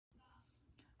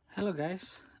Hello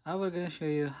guys, I will gonna show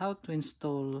you how to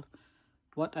install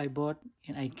what I bought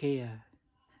in IKEA,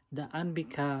 the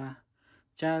UNDVIKA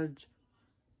child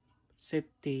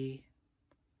safety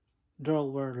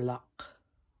drawer lock.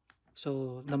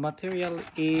 So the material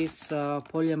is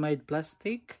polyamide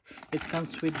plastic. It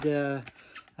comes with the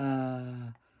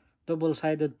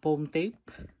double-sided foam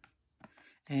tape,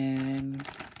 and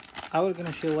I will gonna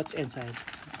show what's inside: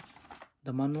 the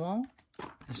manual,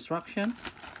 instruction,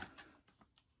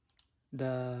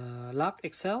 the lock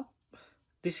itself.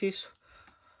 This is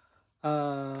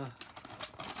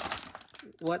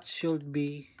what should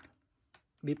be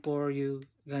before you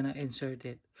gonna insert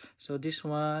it. So this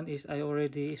one is I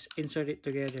already insert it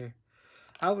together.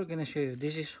 I will gonna show you.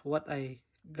 This is what I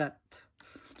got.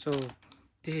 So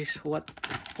this is what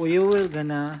you will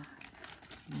gonna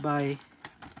buy.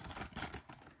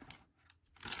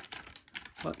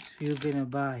 What you gonna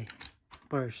buy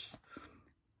first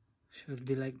should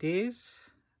be like this.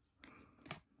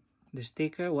 The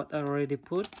sticker, what I already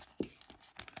put,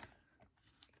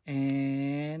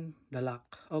 and the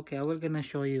lock. Okay, I will gonna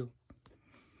show you.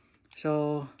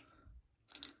 So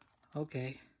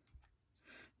okay,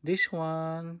 this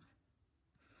one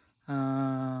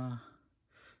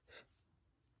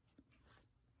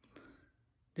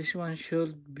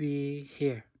should be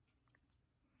here.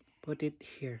 Put it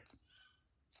here,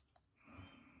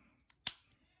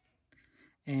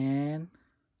 and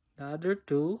the other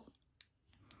two,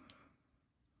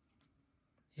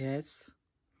 yes,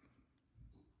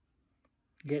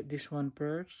 get this one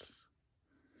first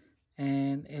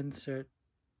and insert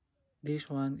this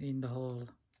one in the hole.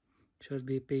 Should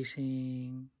be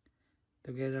facing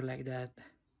together like that.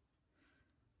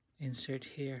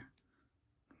 Insert here.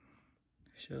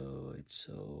 So it's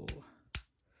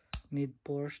need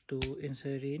force to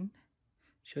insert in.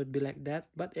 Should be like that,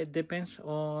 but it depends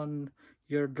on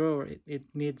your drawer. It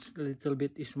needs a little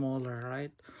bit smaller,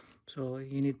 right? So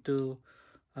you need to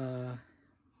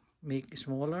make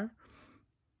smaller,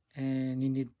 and you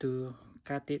need to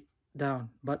cut it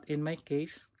down. But in my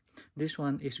case, this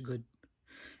one is good.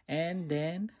 And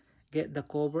then get the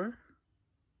cover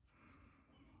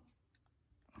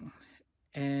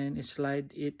and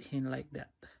slide it in like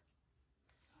that.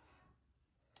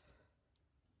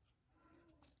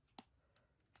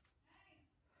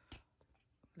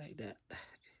 Like that.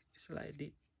 Slide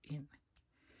it in,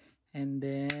 and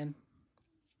then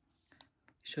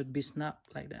should be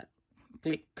snapped like that.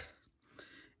 Click,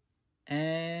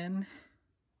 and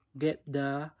get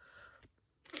the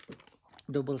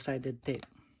double-sided tape.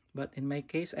 But in my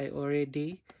case, I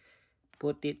already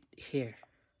put it here,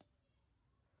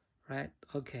 right?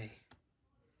 Okay,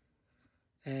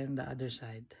 and the other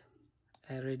side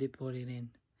I already put it in.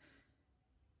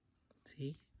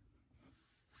 See?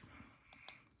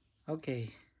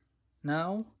 Okay,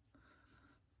 now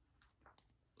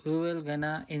we will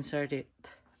gonna insert it.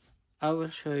 I will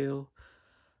show you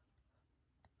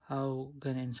how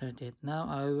gonna insert it. Now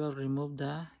I will remove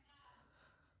the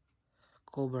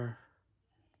cover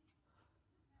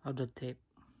of the tape.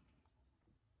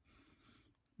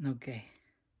 Okay,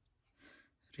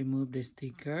 remove the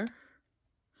sticker,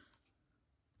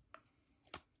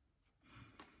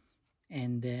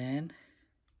 and then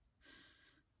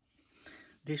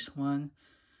this one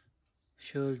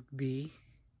should be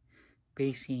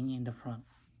facing in the front.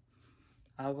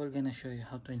 I will gonna show you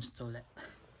how to install it.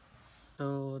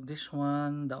 So this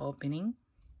one, the opening,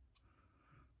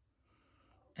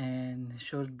 and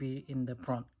should be in the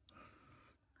front.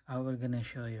 I will gonna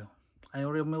show you. I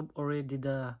removed already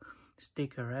the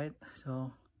sticker, right?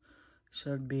 So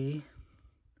should be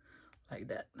like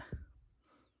that.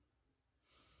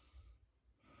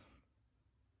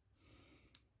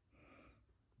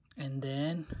 And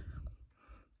then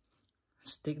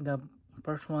stick the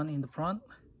first one in the front,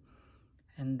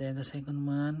 and then the second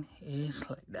one is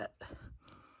like that,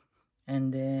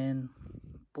 and then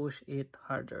push it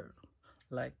harder,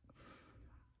 like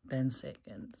 10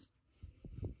 seconds.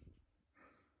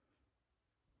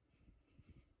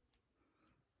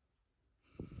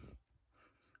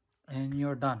 And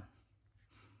you're done.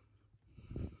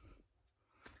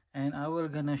 And I will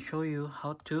gonna show you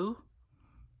how to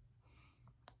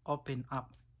open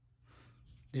up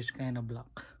this kind of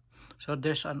block. So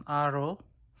there's an arrow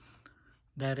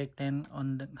directing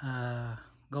on the,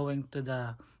 going to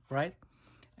the right,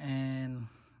 and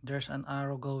there's an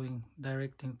arrow going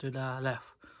directing to the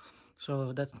left.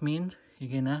 So that means you're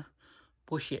gonna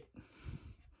push it,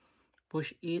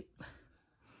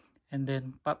 and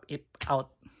then pop it out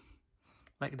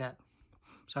like that.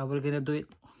 So we're gonna do it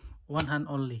one hand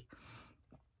only,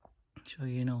 so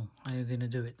you know how you're gonna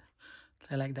do it.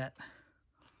 So like that,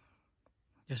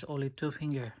 There's only 2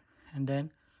 fingers, and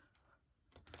then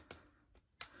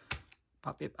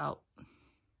pop it out.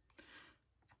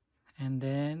 And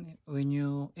then when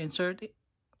you insert it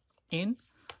in,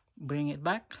 bring it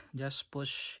back, just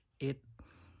push it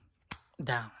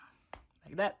down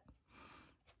like that.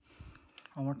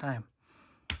 One more time,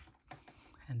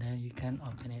 and then you can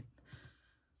open it,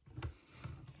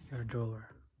 your drawer.